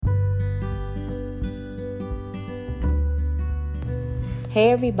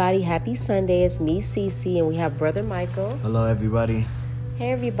Hey everybody, happy Sunday. It's me, Cece, and we have Brother Michael. Hello everybody.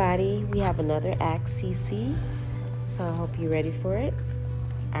 Hey everybody, we have another Ask Cece, so I hope you're ready for it.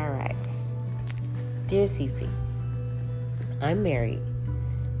 Alright. Dear Cece, I'm married,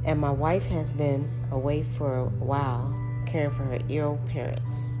 and my wife has been away for a while caring for her ill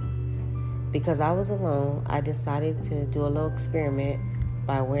parents. Because I was alone, I decided to do a little experiment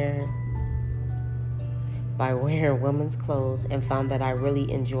by wearing women's clothes and found that I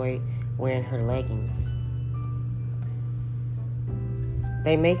really enjoy wearing her leggings.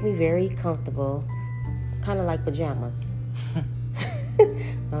 They make me very comfortable, kind of like pajamas.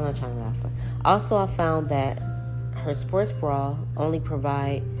 I'm not trying to laugh. But also, I found that her sports bra only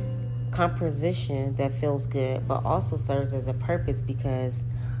provide composition that feels good, but also serves as a purpose because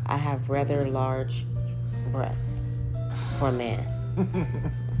I have rather large breasts for a man.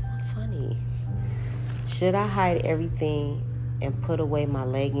 It's not funny. Should I hide everything and put away my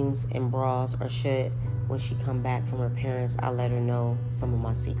leggings and bras, or should, when she come back from her parents, I let her know some of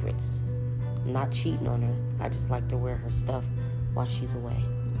my secrets? I'm not cheating on her. I just like to wear her stuff while she's away.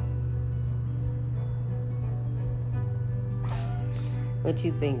 What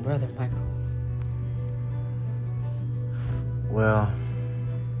you think, Brother Michael? Well,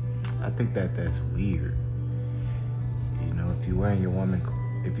 I think that's weird. You know, if you're wearing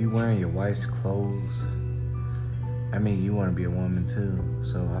your wife's clothes, I mean, you want to be a woman too.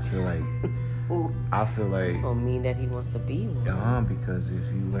 So I feel like. Don't mean that he wants to be one. Because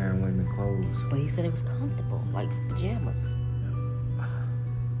if you wearing women clothes. But he said it was comfortable, like pajamas.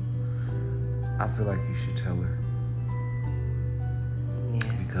 I feel like you should tell her.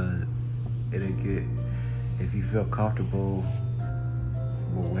 Yeah. Because if you feel comfortable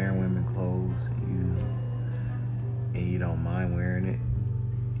with wearing women clothes and you don't mind wearing it,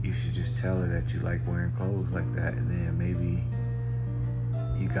 you should just tell her that you like wearing clothes like that, and then maybe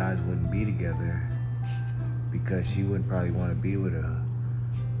you guys wouldn't be together because she would probably want to be with a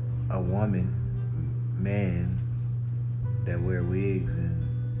man that wear wigs and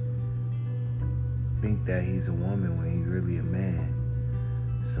think that he's a woman when he's really a man.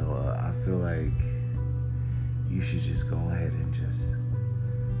 So I feel like you should just go ahead and just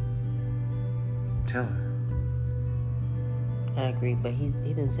tell her. I agree, but he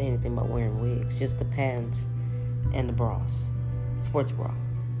didn't say anything about wearing wigs, just the pants and the bras, sports bra,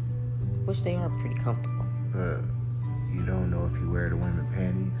 which they are pretty comfortable. But you don't know if you wear the women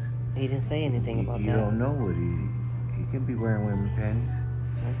panties. He didn't say anything about that. You don't know what he can be wearing women panties.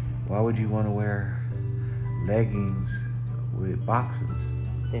 Okay. Why would you want to wear leggings with boxers?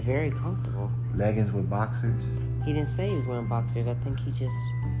 They're very comfortable. Leggings with boxers? He didn't say he was wearing boxers. I think he just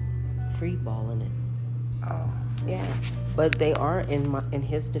free balling it. Oh. Yeah, but they are, in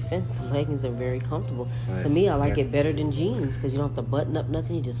his defense, the leggings are very comfortable. But to me, I like it better than jeans because you don't have to button up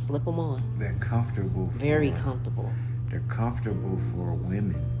nothing. You just slip them on. They're comfortable. Very comfortable. They're comfortable for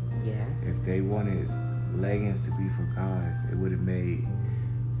women. Yeah. If they wanted leggings to be for guys, it would have made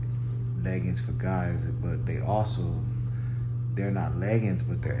leggings for guys. But they're not leggings,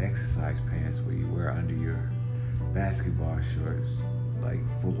 but they're exercise pants where you wear under your basketball shorts. Like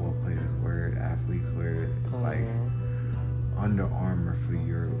football players wear it, athletes wear it. It's like Under Armour for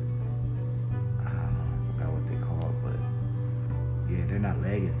your, I forgot what they call it, but yeah, they're not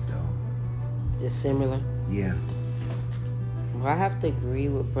leggings though. Just similar. Yeah. Well, I have to agree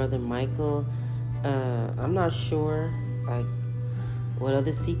with Brother Michael. I'm not sure, like, what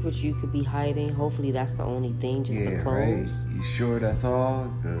other secrets you could be hiding. Hopefully that's the only thing, just the clothes. Right. You sure that's all?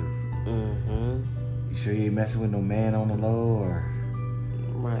 Because you sure you ain't messing with no man on the low, or?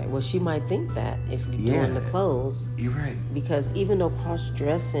 Right. Well, she might think that if you're doing the clothes. You're right. Because even though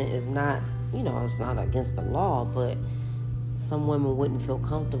cross-dressing is not, it's not against the law, but some women wouldn't feel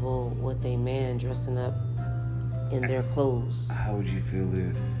comfortable with a man dressing up in their clothes. How would you feel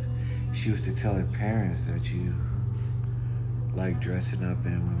if she was to tell her parents that you like dressing up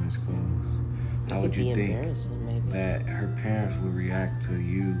in women's clothes? How would you think that her parents would react to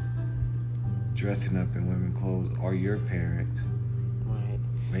you dressing up in women's clothes, or your parents?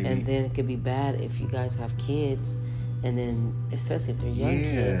 Maybe. And then it could be bad if you guys have kids, and then especially if they're young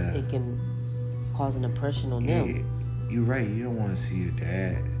kids, it can cause an impression on them. You're right. You don't want to see your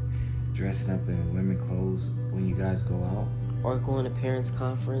dad dressing up in women's clothes when you guys go out. Or going to parents'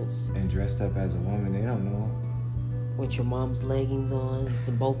 conference. And dressed up as a woman. They don't know. With your mom's leggings on.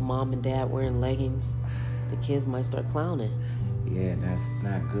 Both mom and dad wearing leggings. The kids might start clowning. Yeah, and that's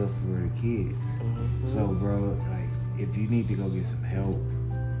not good for the kids. Mm-hmm. So, bro, like, if you need to go get some help,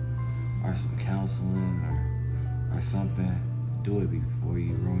 or some counseling or something, do it before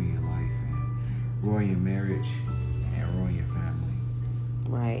you ruin your life and ruin your marriage and ruin your family.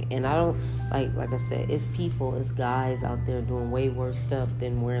 Right. And I don't, like I said, it's people, it's guys out there doing way worse stuff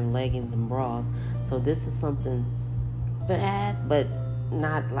than wearing leggings and bras. So this is something bad, but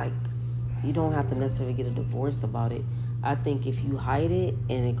not like, you don't have to necessarily get a divorce about it. I think if you hide it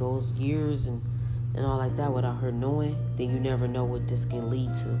and it goes years and all like that without her knowing, then you never know what this can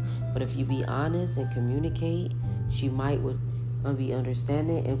lead to. But if you be honest and communicate, she might would be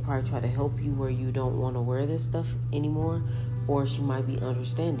understanding and probably try to help you where you don't want to wear this stuff anymore, or she might be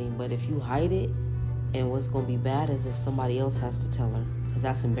understanding. But if you hide it, and what's going to be bad is if somebody else has to tell her, because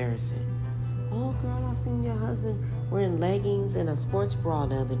that's embarrassing. Oh girl, I seen your husband wearing leggings and a sports bra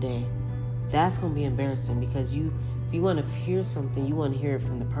the other day. That's going to be embarrassing, because if you want to hear something, you want to hear it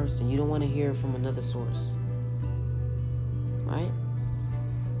from the person. You don't want to hear it from another source. Right?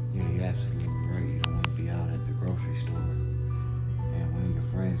 Yeah, you're absolutely right. You don't want to be out at the grocery store and one of your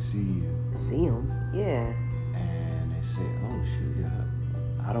friends see him, yeah, and they say, oh shoot,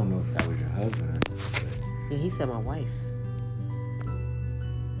 yeah. I don't know if that was your husband or not, but yeah, he said my wife.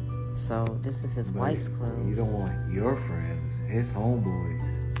 So this is his wife's clothes. You don't want your friends, his homeboys,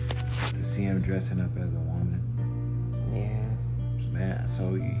 to see him dressing up as a woman. Yeah. Man,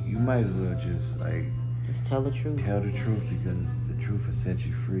 so you might as well just tell the truth. Tell the truth, because the truth will set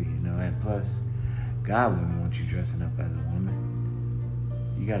you free, you know. And plus, God wouldn't want you dressing up as a woman.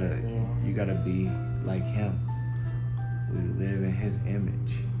 You gotta be like Him. We live in His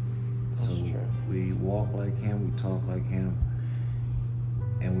image. That's so true. We walk like Him, we talk like Him,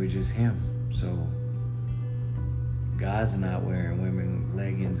 and we're just Him. So God's not wearing women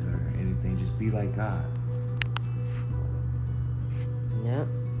leggings or anything. Just be like God. Yep.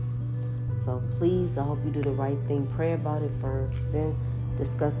 So please, I hope you do the right thing. Pray about it first, then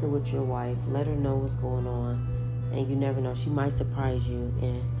discuss it with your wife. Let her know what's going on. And you never know, she might surprise you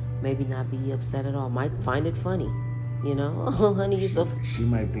and maybe not be upset at all. Might find it funny, you know. Oh, honey, you're so. She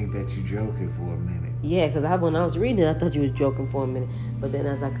might think that you're joking for a minute. Yeah, because when I was reading it, I thought you was joking for a minute. But then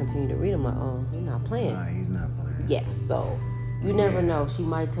as I continue to read, I'm like, oh, he's not playing. Nah, he's not playing. Yeah, so you never know. She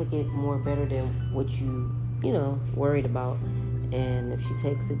might take it more better than what you worried about. And if she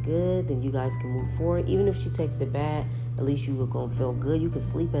takes it good, then you guys can move forward. Even if she takes it bad, at least you are going to feel good. You can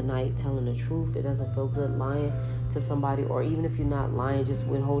sleep at night telling the truth. It doesn't feel good lying to somebody. Or even if you're not lying, just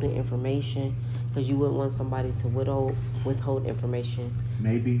withholding information. Because you wouldn't want somebody to withhold information.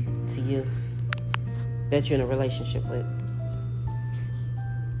 Maybe. To you. That you're in a relationship with.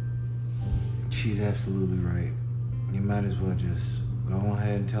 She's absolutely right. You might as well just go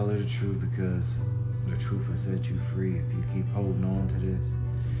ahead and tell her the truth, because the truth will set you free. If you keep holding on to this,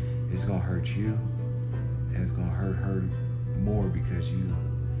 it's going to hurt you, and it's going to hurt her more, because you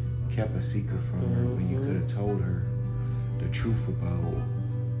kept a secret from her when you could have told her the truth about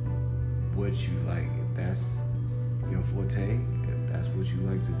what you like. If that's your forte, if that's what you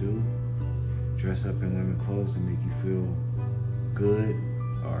like to do, dress up in women's clothes to make you feel good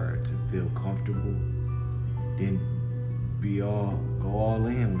or to feel comfortable, then go all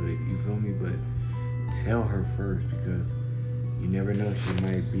in with it, you feel me? But tell her first, because you never know, she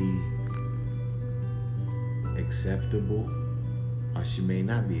might be acceptable or she may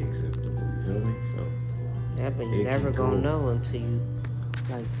not be acceptable, you feel me? So yeah, but you never gonna know until you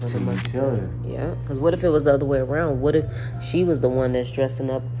tell her. Yeah, because what if it was the other way around? What if she was the one that's dressing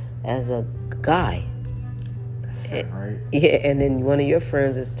up as a guy? Right. Yeah, and then one of your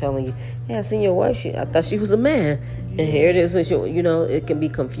friends is telling you, "Hey, I seen your wife. I thought she was a man." Yeah. And here it is. It can be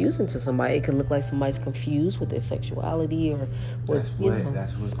confusing to somebody. It can look like somebody's confused with their sexuality or what.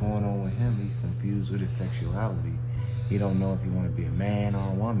 That's what's going on with him. He's confused with his sexuality. He don't know if he want to be a man or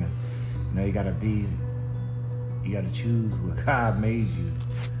a woman. You gotta choose what God made you.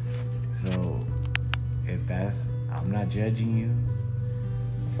 So if I'm not judging you.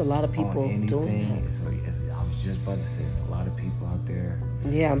 It's a lot of people doing that. So I was just about to say, there's a lot of people out there.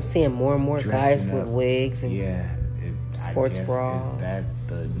 Yeah, I'm seeing more and more guys with wigs and sports bras. Is that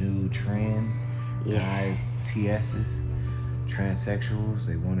the new trend? Yeah. Guys, TSs, transsexuals,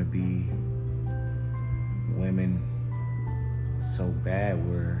 they want to be women so bad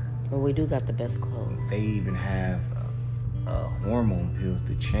where... Well, we do got the best clothes. They even have hormone pills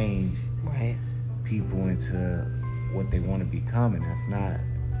to change people into what they want to become, and that's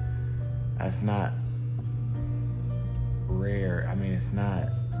not rare. I mean, it's not.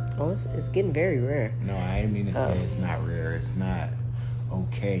 Oh, it's getting very rare. No, I didn't mean to say it's not rare. It's not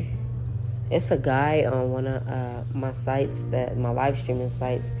okay. It's a guy on one of my sites, my live streaming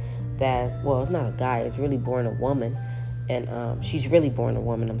sites, it's not a guy. It's really born a woman, and she's really born a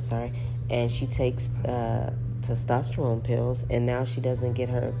woman. I'm sorry, and she takes testosterone pills, and now she doesn't get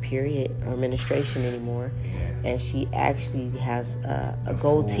her period or menstruation anymore. Yeah. And she actually has a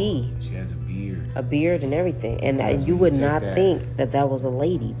goatee. She has a beard. A beard and everything. And Because you when would you take not that- think that was a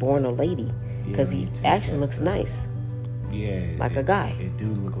lady, born a lady. Because when he you take actually that looks stuff, nice. Yeah. Like a guy. It do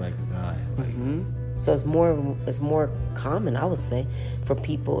look like a guy. Like, So it's more common, I would say, for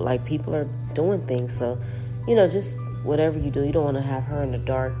people. Like, people are doing things. So, just whatever you do, you don't want to have her in the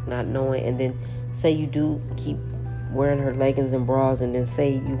dark, not knowing. And then say you do keep wearing her leggings and bras, and then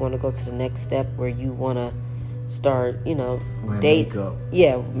say you want to go to the next step where you want to start, wearing date. makeup.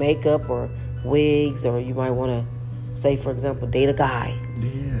 Yeah, makeup or wigs, or you might want to say, for example, date a guy.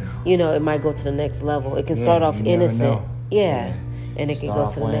 Yeah. It might go to the next level. It can start off you never innocent. know. Yeah. And it can Start go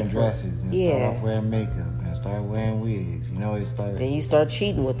off to the wearing next dresses, one. then start off wearing makeup, then start wearing wigs. It start. Then you start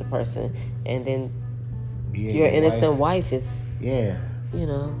cheating with the person, and then Yeah, your innocent wife is, Yeah,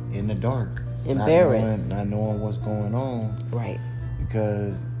 in the dark, embarrassed. not knowing what's going on, right.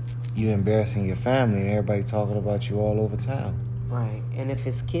 because you embarrassing your family and everybody talking about you all over town. Right. And if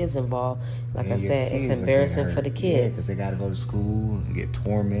it's kids involved, like And I your said, it's kids are embarrassing getting for the hurt. Yeah, because kids. they got to go to school and get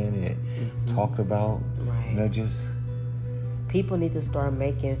tormented and talked about. Right. Just People need to start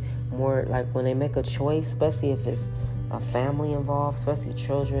making more, like when they make a choice, especially if it's a family involved, especially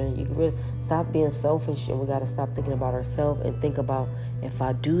children, you can really stop being selfish, and we got to stop thinking about ourselves and think about, if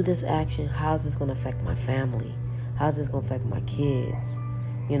I do this action, how's this going to affect my family? How's this going to affect my kids?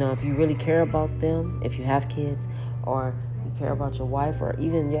 If you really care about them, if you have kids, or you care about your wife or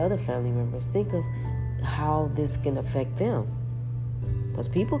even your other family members, think of how this can affect them. Because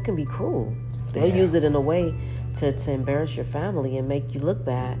people can be cruel. They'll use it in a way to embarrass your family and make you look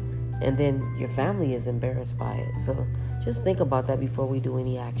bad, and then your family is embarrassed by it. So just think about that before we do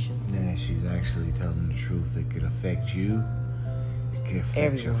any actions. man, she's actually telling the truth. It could affect you. It could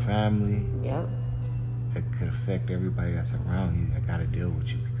affect your Everyone. family. Yep. It could affect everybody that's around you that got to deal with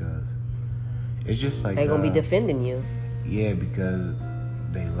you, because it's just like They're going to be defending you. Yeah, because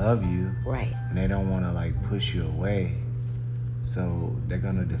they love you Right. and they don't want to push you away. So they're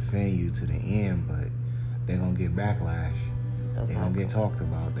gonna defend you to the end, but they're gonna get backlash. They're gonna get talked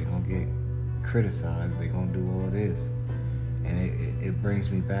about. They're gonna get criticized. They're gonna do all this, and it brings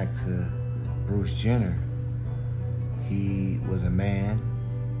me back to Bruce Jenner. He was a man,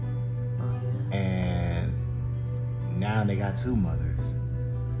 and now they got two mothers.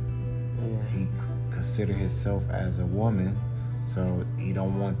 Yeah. He considered himself as a woman, so he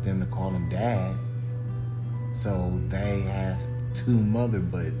don't want them to call him dad. So they has two mother,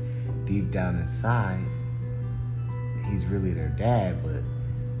 but deep down inside, he's really their dad, but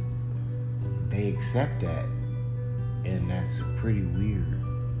they accept that, and that's pretty weird.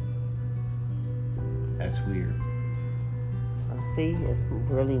 That's weird. So see, it's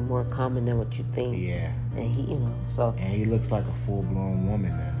really more common than what you think. Yeah. And he, so And he looks like a full-blown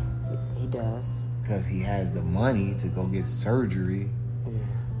woman now, he does. because he has the money to go get surgery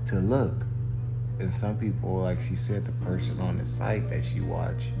to look. And some people, like she said, the person on the site that she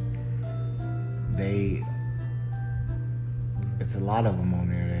watched, it's a lot of them on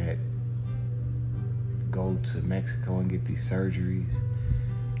there that go to Mexico and get these surgeries,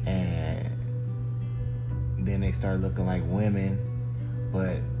 and then they start looking like women,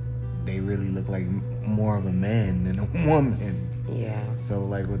 but they really look like more of a man than a woman. Yeah. So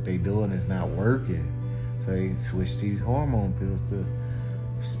what they doing is not working. So they switch these hormone pills to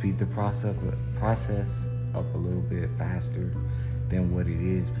speed the process up a little bit faster than what it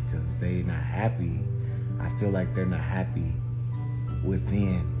is, because they not happy. I feel like they're not happy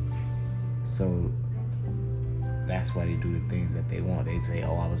within. So that's why they do the things that they want. They say,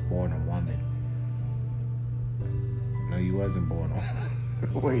 "Oh, I was born a woman." No, you wasn't born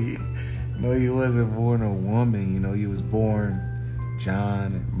a Wait. No, you wasn't born a woman. You was born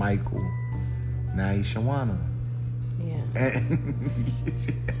John and Michael. Now you Shawana. Yeah.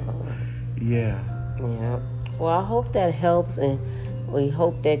 So, Yeah. yeah. Well, I hope that helps, and we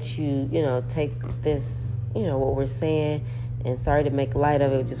hope that you, take this, what we're saying, and sorry to make light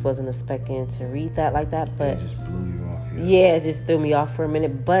of it. Just wasn't expecting to read that like that, but It just blew you off. yeah, it just threw me off for a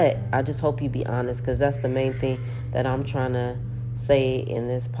minute. But I just hope you be honest, because that's the main thing that I'm trying to say in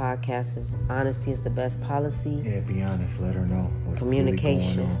this podcast is honesty is the best policy. Yeah, be honest. Let her know what's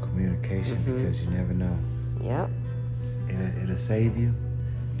Communication. really going on. Communication, because you never know. Yep. It'll save you,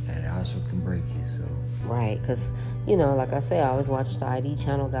 and it also can break you. So Right, because, like I say, I always watch the ID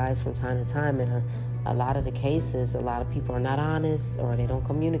channel guys from time to time, and a lot of the cases, a lot of people are not honest, or they don't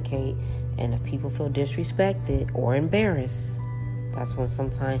communicate, and if people feel disrespected or embarrassed, that's when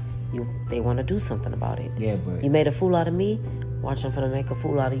sometimes they want to do something about it. yeah, but You made a fool out of me, watch I'm finna make a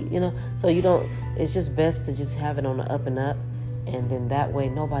fool out of you, you know. So you don't. It's just best to just have it on the up and up, and then that way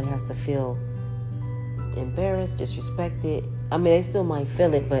nobody has to feel embarrassed, disrespected. I mean, they still might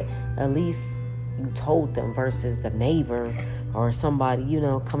feel it, but at least you told them versus the neighbor or somebody, you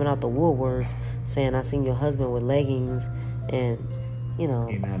know, coming out the woodworks saying, I seen your husband with leggings and, you know,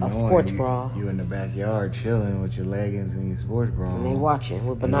 a sports bra. You in the backyard chilling with your leggings and your sports bra. And they watching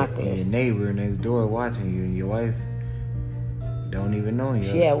with binoculars. And your neighbor next door watching you, and your wife don't even know you.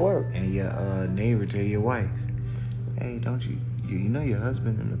 She at work. And your neighbor tell your wife, hey, don't you know your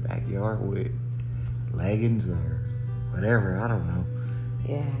husband in the backyard with leggings or whatever, I don't know.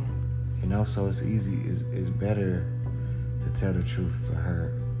 Yeah. You know, so it's easy, it's better to tell the truth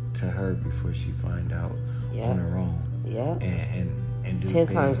to her before she find out on her own. Yeah. And it's 10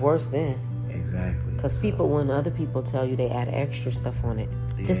 times worse then. Exactly. Because when other people tell you, they add extra stuff on it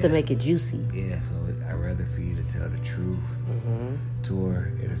just to make it juicy. Yeah, so I'd rather for you to tell the truth to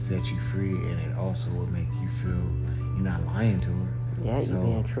her. It'll set you free, and it also will make you feel you're not lying to her. Yeah, you're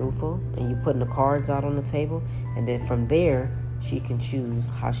being truthful, and you putting the cards out on the table, and then from there, she can choose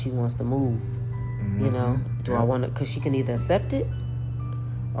how she wants to move. You know, I want to? Because she can either accept it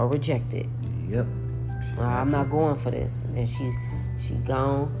or reject it. Yep. I'm not going for this, and she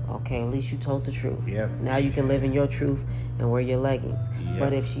gone. Okay, at least you told the truth. Yep. Now you can live in your truth and wear your leggings. Yep.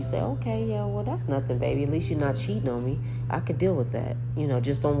 But if she say, okay, yeah, well, that's nothing, baby. At least you're not cheating on me. I could deal with that. You know,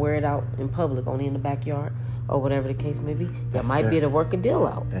 just don't wear it out in public, only in the backyard or whatever the case may be. That might be able to work a deal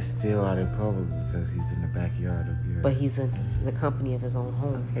out. That's still out in public because he's in the backyard of your... But he's in the company of his own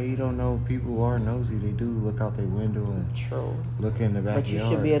home. Hey, you don't know, people who are nosy. They do look out their window and look in the backyard. But you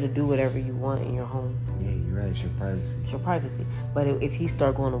should be able to do whatever you want in your home. Yeah, you're right. It's your privacy. It's your privacy. But if he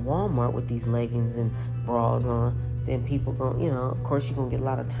start going to Walmart with these leggings and bras on, then people going, you know, of course you're going to get a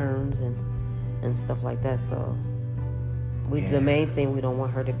lot of turns and stuff like that. So the main thing, we don't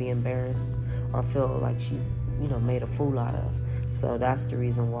want her to be embarrassed or feel like she's, you know, made a fool out of. So that's the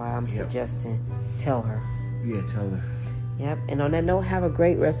reason why I'm suggesting tell her. Yeah, tell her. Yep. And on that note, have a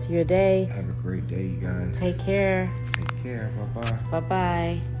great rest of your day. Have a great day, you guys. Take care. Take care. Bye-bye.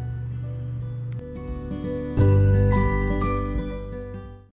 Bye-bye.